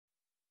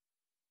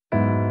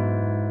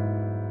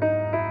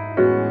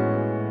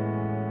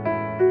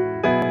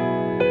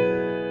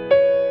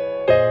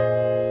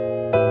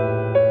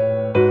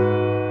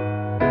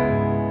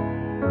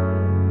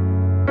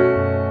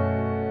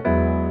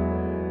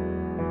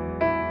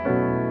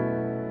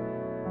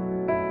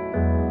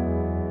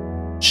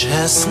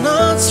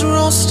Chestnuts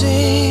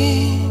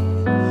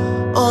roasting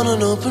on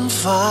an open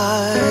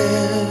fire,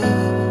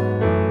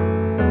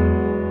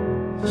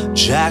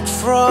 Jack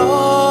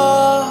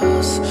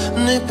Frost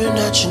nipping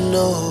at your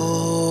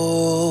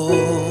nose,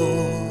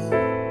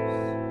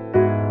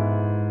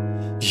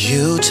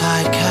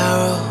 Yuletide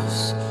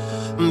carols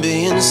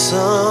being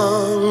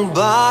sung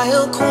by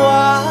a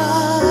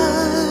choir,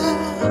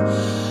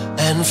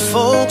 and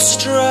folks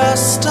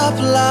dressed up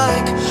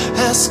like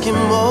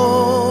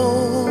Eskimos.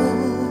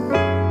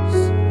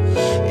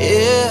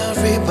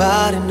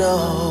 Everybody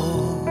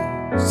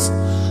knows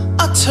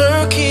a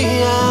turkey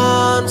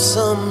and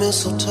some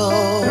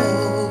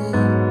mistletoe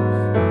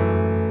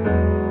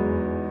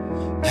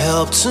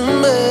help to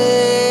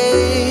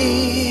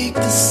make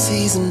the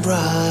season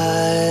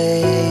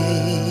bright.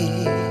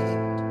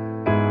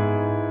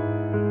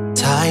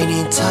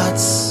 Tiny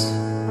tots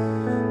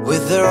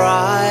with their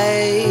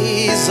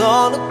eyes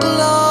on a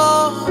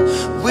glow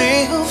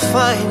will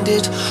find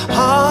it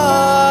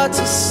hard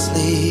to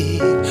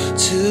sleep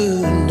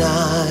tonight.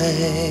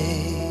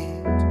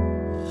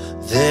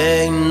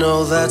 They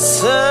know that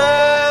Santa's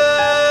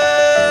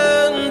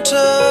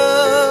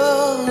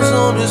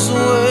on his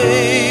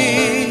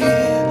way.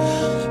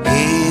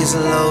 He's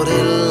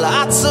loaded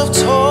lots of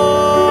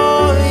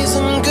toys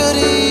and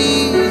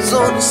goodies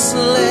on a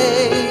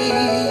sleigh,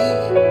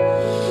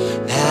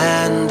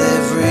 and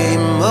every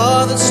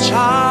mother's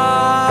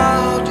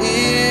child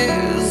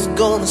is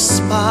gonna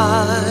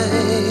spy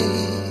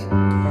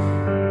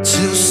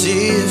to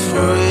see if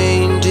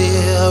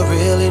reindeer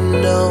really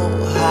know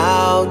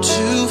how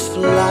to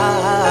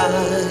fly.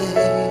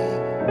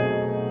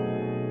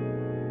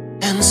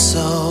 And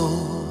so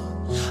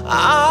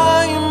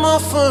I'm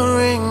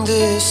offering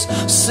this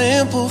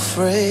simple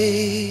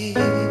phrase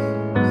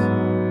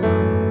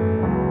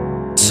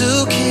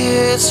to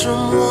kids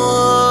from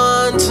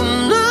 1 to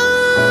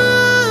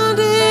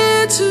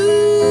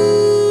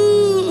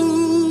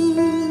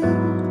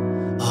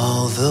 92.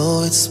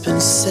 Although it's been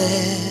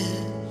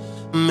said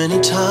many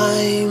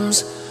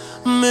times,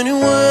 many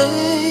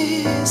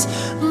ways,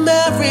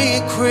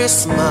 Merry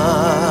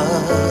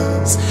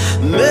Christmas,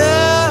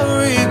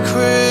 Merry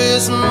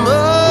Christmas,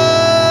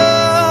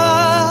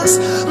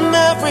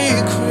 Merry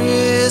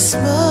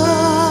Christmas.